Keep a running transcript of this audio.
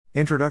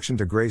Introduction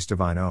to Grace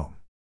Divine Om.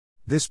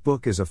 This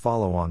book is a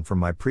follow-on from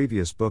my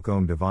previous book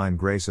Om Divine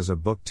Grace as a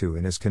book 2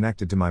 and is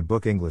connected to my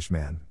book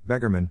Englishman,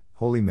 Beggarman,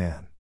 Holy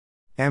Man.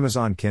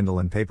 Amazon Kindle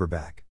and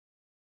paperback.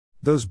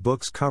 Those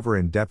books cover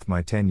in depth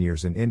my 10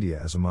 years in India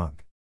as a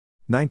monk.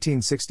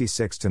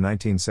 1966 to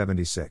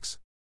 1976.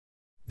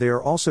 They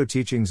are also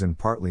teachings and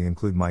partly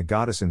include my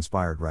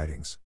goddess-inspired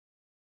writings.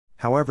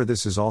 However,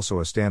 this is also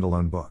a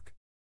standalone book.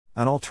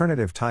 An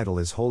alternative title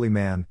is Holy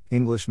Man,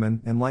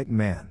 Englishman, Enlightened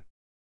Man.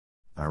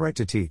 I write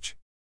to teach.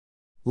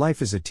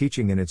 Life is a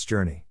teaching in its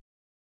journey.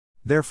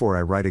 Therefore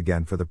I write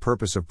again for the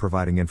purpose of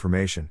providing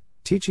information,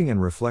 teaching and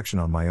reflection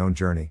on my own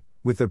journey,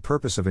 with the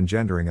purpose of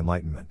engendering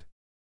enlightenment.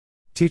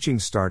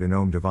 Teachings start in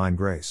Om Divine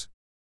Grace.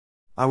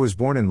 I was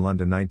born in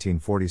London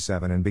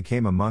 1947 and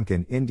became a monk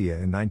in India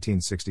in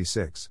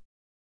 1966.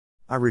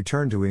 I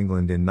returned to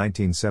England in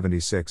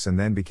 1976 and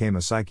then became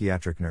a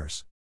psychiatric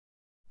nurse.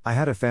 I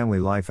had a family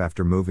life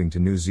after moving to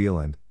New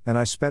Zealand, and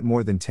I spent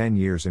more than 10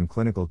 years in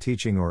clinical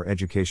teaching or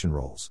education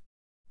roles.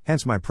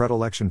 Hence my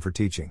predilection for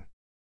teaching.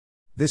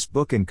 This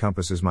book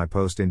encompasses my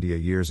post-India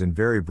years in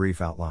very brief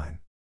outline.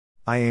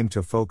 I aim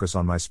to focus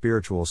on my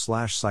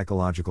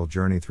spiritual/psychological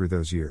journey through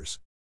those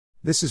years.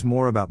 This is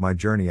more about my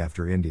journey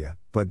after India,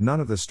 but none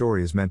of the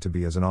story is meant to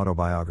be as an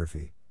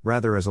autobiography,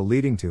 rather as a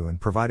leading to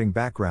and providing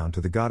background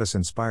to the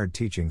goddess-inspired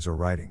teachings or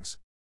writings.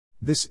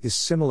 This is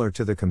similar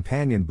to the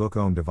companion book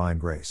Om Divine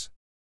Grace.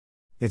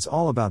 It's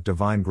all about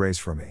divine grace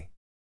for me.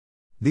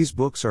 These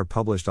books are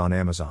published on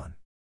Amazon.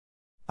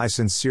 I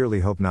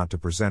sincerely hope not to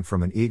present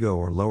from an ego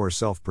or lower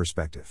self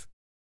perspective.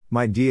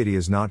 My deity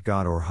is not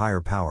God or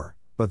higher power,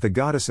 but the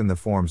goddess in the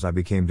forms I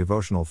became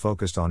devotional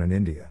focused on in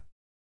India.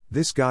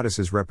 This goddess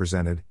is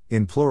represented,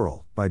 in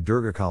plural, by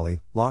Durga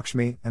Kali,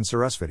 Lakshmi, and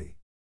Sarasvati.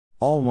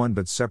 All one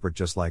but separate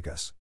just like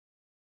us.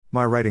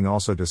 My writing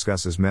also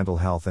discusses mental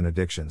health and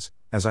addictions,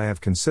 as I have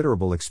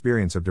considerable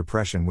experience of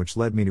depression which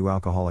led me to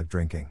alcoholic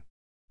drinking.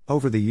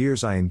 Over the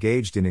years I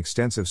engaged in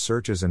extensive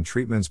searches and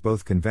treatments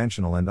both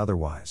conventional and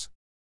otherwise.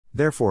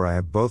 Therefore I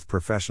have both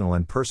professional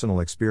and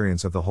personal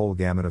experience of the whole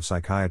gamut of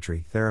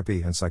psychiatry,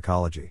 therapy and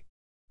psychology,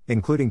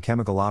 including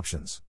chemical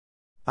options.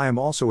 I am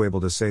also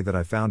able to say that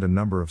I found a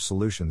number of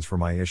solutions for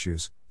my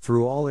issues,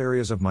 through all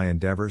areas of my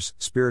endeavors,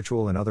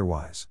 spiritual and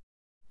otherwise.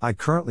 I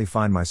currently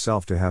find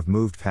myself to have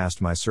moved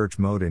past my search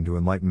mode into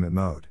enlightenment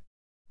mode.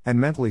 And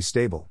mentally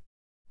stable.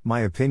 My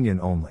opinion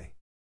only.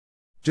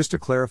 Just to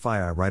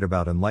clarify, I write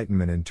about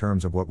enlightenment in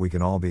terms of what we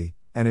can all be,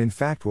 and in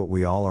fact what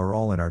we all are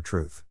all in our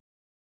truth.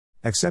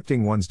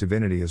 Accepting one's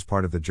divinity is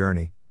part of the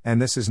journey,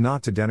 and this is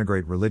not to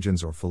denigrate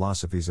religions or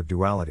philosophies of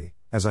duality,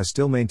 as I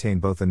still maintain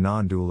both a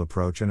non-dual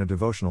approach and a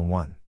devotional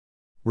one.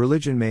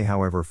 Religion may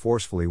however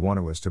forcefully want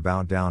us to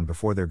bow down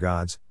before their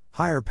gods,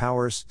 higher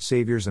powers,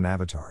 saviors and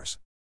avatars.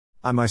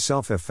 I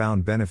myself have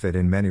found benefit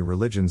in many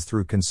religions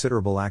through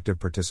considerable active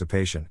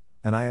participation,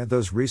 and I add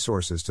those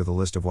resources to the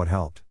list of what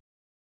helped.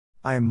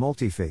 I am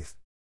multi-faith.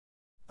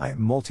 I am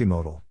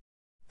multimodal.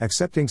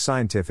 Accepting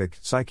scientific,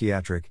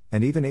 psychiatric,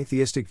 and even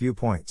atheistic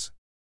viewpoints.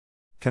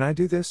 Can I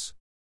do this?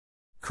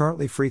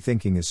 Currently free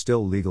thinking is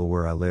still legal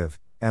where I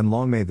live, and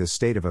long may this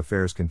state of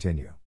affairs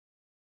continue.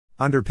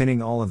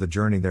 Underpinning all of the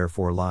journey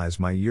therefore lies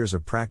my years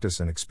of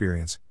practice and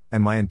experience,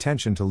 and my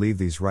intention to leave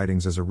these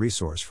writings as a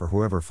resource for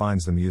whoever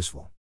finds them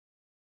useful.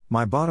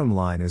 My bottom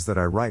line is that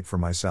I write for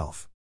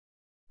myself.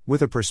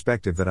 With a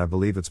perspective that I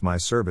believe it's my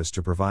service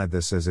to provide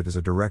this as it is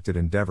a directed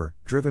endeavor,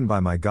 driven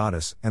by my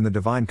goddess and the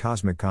divine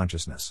cosmic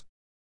consciousness.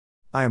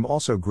 I am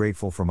also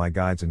grateful for my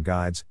guides,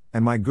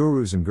 and my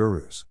gurus and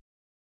gurus.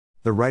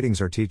 The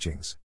writings are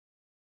teachings.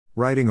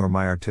 Writing or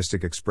my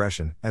artistic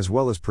expression, as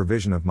well as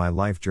provision of my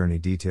life journey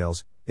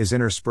details, is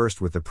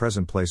interspersed with the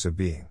present place of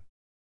being.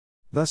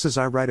 Thus as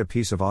I write a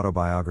piece of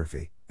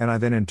autobiography, and I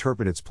then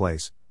interpret its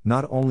place,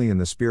 not only in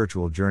the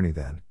spiritual journey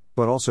then,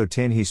 but also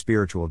Tinhi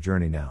spiritual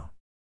journey now.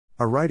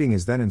 A writing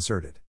is then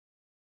inserted.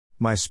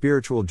 My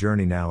spiritual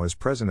journey now is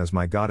present as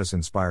my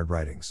goddess-inspired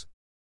writings.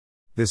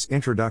 This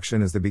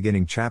introduction is the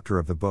beginning chapter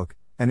of the book,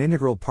 an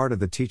integral part of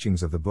the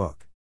teachings of the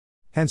book.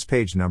 Hence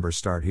page numbers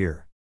start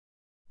here.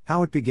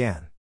 How it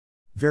began.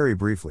 Very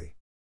briefly.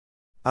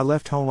 I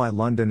left home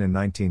London in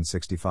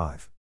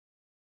 1965.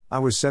 I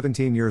was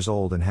 17 years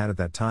old and had at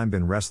that time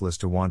been restless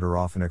to wander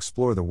off and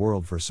explore the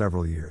world for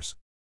several years.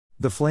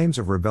 The flames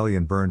of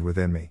rebellion burned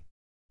within me.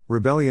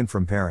 Rebellion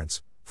from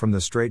parents, from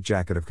the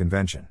straitjacket of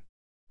convention.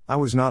 I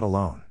was not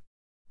alone.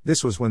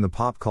 This was when the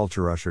pop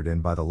culture ushered in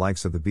by the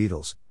likes of the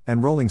Beatles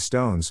and Rolling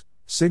Stones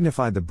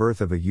signified the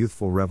birth of a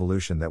youthful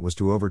revolution that was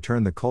to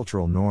overturn the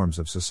cultural norms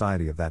of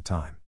society of that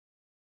time.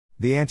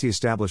 The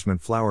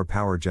anti-establishment flower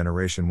power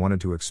generation wanted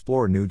to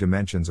explore new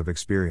dimensions of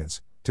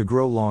experience, to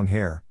grow long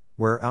hair,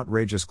 wear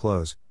outrageous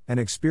clothes, and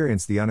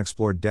experience the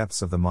unexplored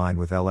depths of the mind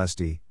with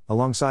LSD,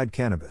 alongside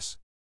cannabis.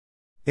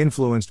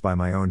 Influenced by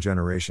my own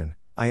generation,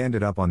 I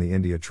ended up on the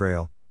India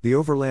Trail, the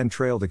overland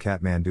trail to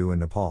Kathmandu in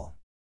Nepal.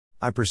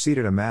 I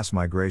preceded a mass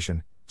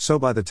migration, so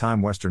by the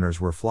time Westerners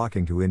were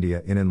flocking to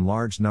India in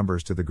large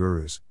numbers to the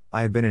gurus,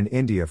 I had been in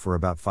India for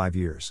about 5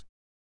 years.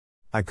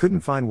 I couldn't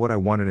find what I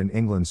wanted in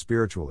England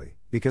spiritually,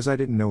 because I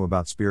didn't know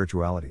about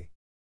spirituality.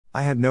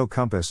 I had no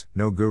compass,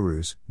 no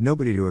gurus,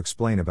 nobody to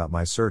explain about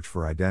my search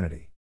for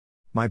identity.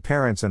 My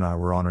parents and I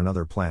were on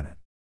another planet.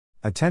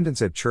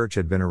 Attendance at church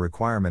had been a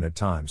requirement at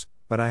times,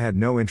 but I had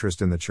no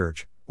interest in the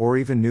church, or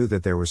even knew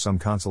that there was some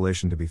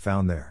consolation to be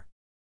found there.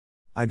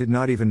 I did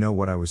not even know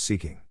what I was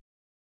seeking.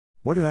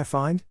 What did I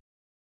find?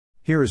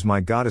 Here is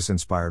my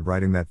goddess-inspired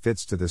writing that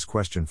fits to this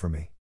question for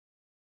me.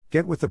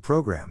 Get with the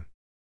program.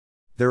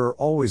 There are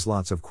always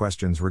lots of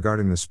questions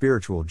regarding the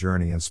spiritual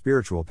journey and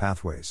spiritual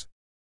pathways.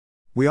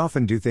 We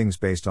often do things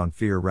based on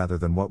fear rather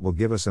than what will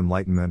give us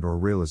enlightenment or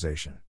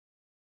realization.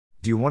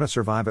 Do you want to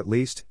survive at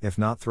least, if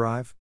not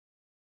thrive?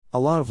 A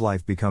lot of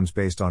life becomes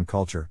based on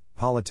culture,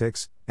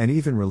 politics, and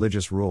even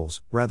religious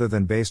rules, rather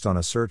than based on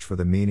a search for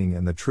the meaning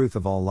and the truth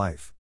of all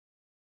life.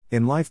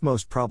 In life,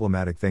 most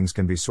problematic things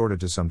can be sorted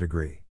to some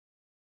degree.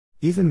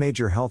 Even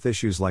major health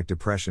issues like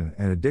depression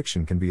and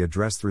addiction can be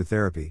addressed through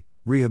therapy,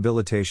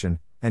 rehabilitation,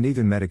 and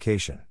even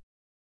medication.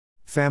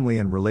 Family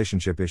and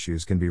relationship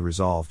issues can be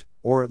resolved,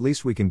 or at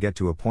least we can get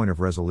to a point of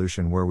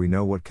resolution where we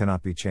know what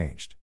cannot be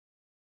changed.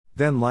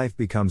 Then life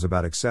becomes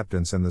about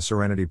acceptance and the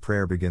serenity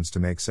prayer begins to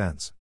make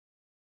sense.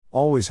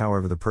 Always,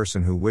 however, the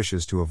person who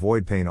wishes to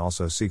avoid pain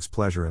also seeks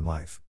pleasure in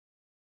life.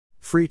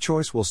 Free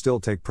choice will still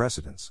take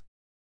precedence.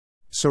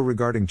 So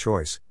regarding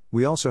choice,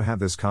 we also have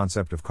this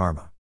concept of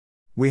karma.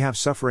 We have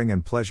suffering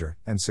and pleasure,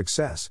 and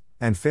success,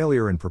 and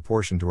failure in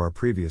proportion to our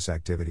previous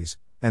activities,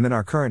 and then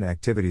our current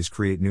activities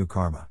create new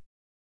karma.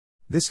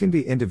 This can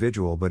be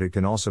individual, but it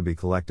can also be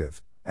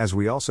collective, as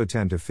we also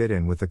tend to fit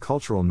in with the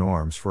cultural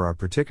norms for our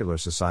particular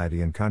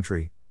society and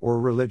country, or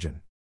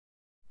religion.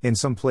 In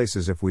some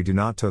places, if we do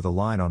not toe the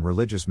line on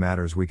religious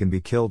matters, we can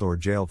be killed or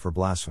jailed for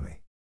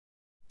blasphemy.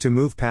 To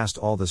move past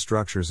all the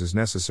structures is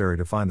necessary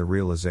to find the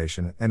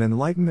realization and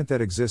enlightenment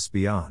that exists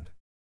beyond.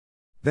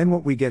 Then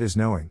what we get is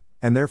knowing,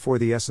 and therefore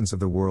the essence of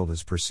the world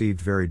is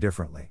perceived very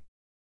differently.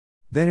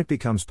 Then it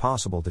becomes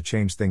possible to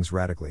change things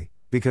radically,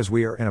 because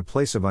we are in a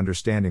place of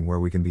understanding where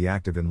we can be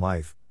active in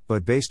life,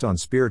 but based on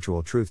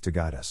spiritual truth to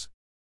guide us.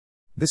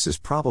 This is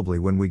probably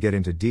when we get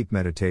into deep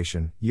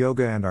meditation,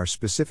 yoga, and our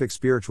specific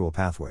spiritual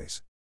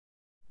pathways.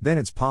 Then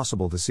it's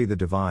possible to see the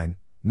divine,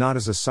 not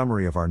as a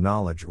summary of our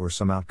knowledge or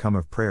some outcome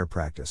of prayer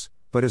practice,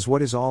 but as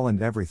what is all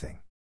and everything.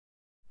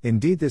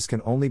 Indeed, this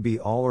can only be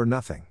all or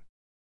nothing.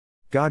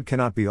 God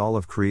cannot be all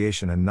of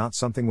creation and not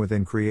something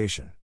within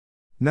creation.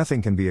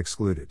 Nothing can be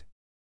excluded.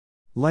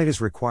 Light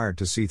is required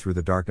to see through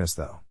the darkness,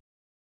 though.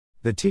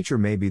 The teacher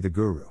may be the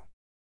guru.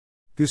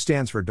 Gu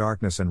stands for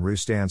darkness and Ru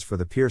stands for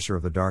the piercer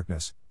of the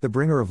darkness, the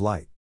bringer of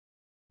light.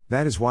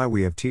 That is why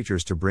we have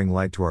teachers to bring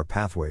light to our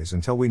pathways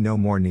until we no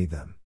more need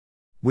them.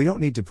 We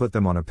don't need to put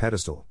them on a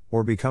pedestal,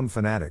 or become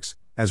fanatics,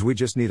 as we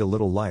just need a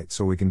little light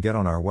so we can get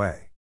on our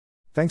way.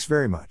 Thanks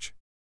very much.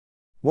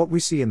 What we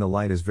see in the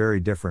light is very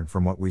different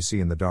from what we see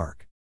in the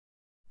dark.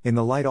 In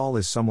the light, all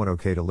is somewhat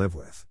okay to live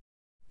with.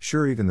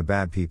 Sure, even the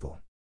bad people.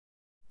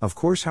 Of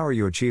course, how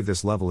you achieve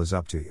this level is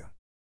up to you.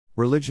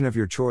 Religion of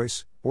your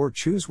choice, or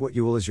choose what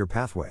you will as your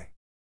pathway.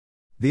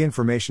 The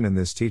information in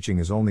this teaching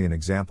is only an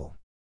example.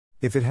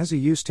 If it has a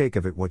use, take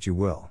of it what you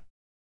will.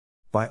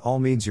 By all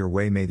means, your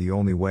way may the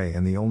only way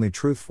and the only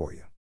truth for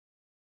you.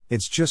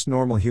 It's just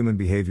normal human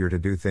behavior to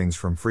do things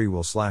from free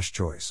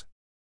will/choice.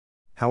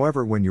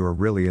 However, when you are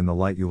really in the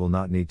light, you will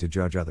not need to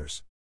judge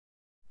others.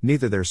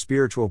 Neither their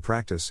spiritual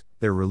practice,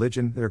 their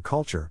religion, their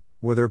culture,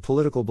 or their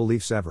political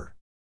beliefs ever.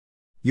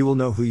 You will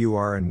know who you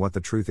are and what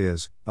the truth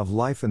is, of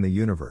life and the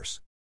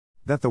universe.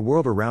 That the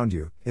world around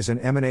you is an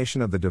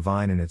emanation of the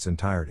divine in its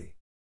entirety.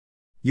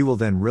 You will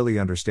then really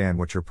understand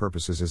what your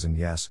purpose is and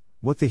yes,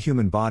 what the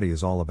human body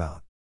is all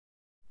about.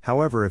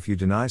 However, if you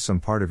deny some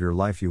part of your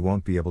life, you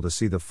won't be able to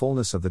see the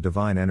fullness of the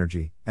divine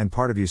energy, and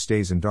part of you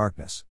stays in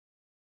darkness.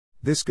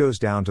 This goes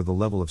down to the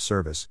level of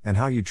service and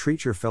how you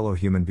treat your fellow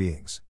human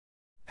beings.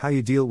 How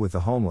you deal with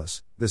the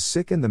homeless, the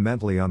sick, and the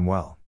mentally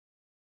unwell.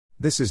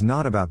 This is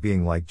not about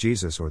being like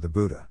Jesus or the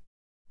Buddha.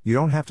 You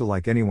don't have to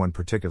like anyone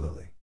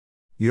particularly.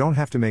 You don't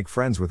have to make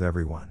friends with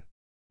everyone.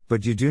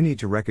 But you do need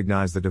to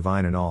recognize the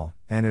divine in all,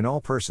 and in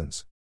all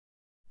persons.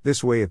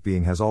 This way of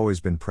being has always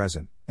been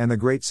present, and the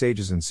great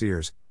sages and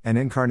seers, and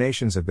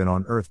incarnations have been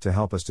on earth to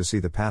help us to see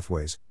the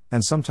pathways,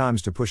 and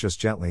sometimes to push us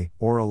gently,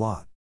 or a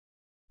lot.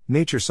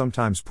 Nature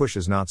sometimes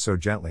pushes not so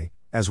gently,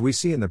 as we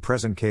see in the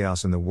present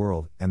chaos in the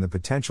world, and the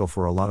potential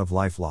for a lot of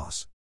life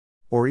loss.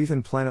 Or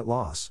even planet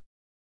loss.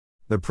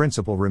 The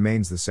principle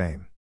remains the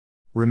same.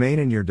 Remain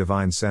in your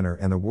divine center,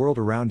 and the world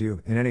around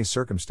you, in any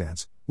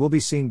circumstance, will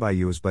be seen by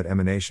you as but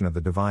emanation of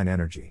the divine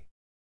energy.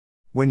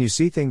 When you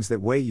see things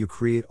that way, you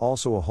create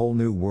also a whole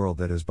new world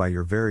that is by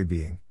your very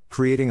being,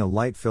 creating a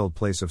light-filled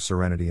place of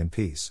serenity and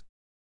peace.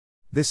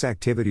 This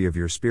activity of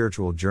your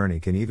spiritual journey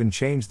can even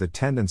change the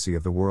tendency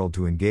of the world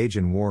to engage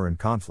in war and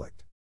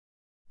conflict.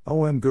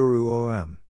 Om Guru Om.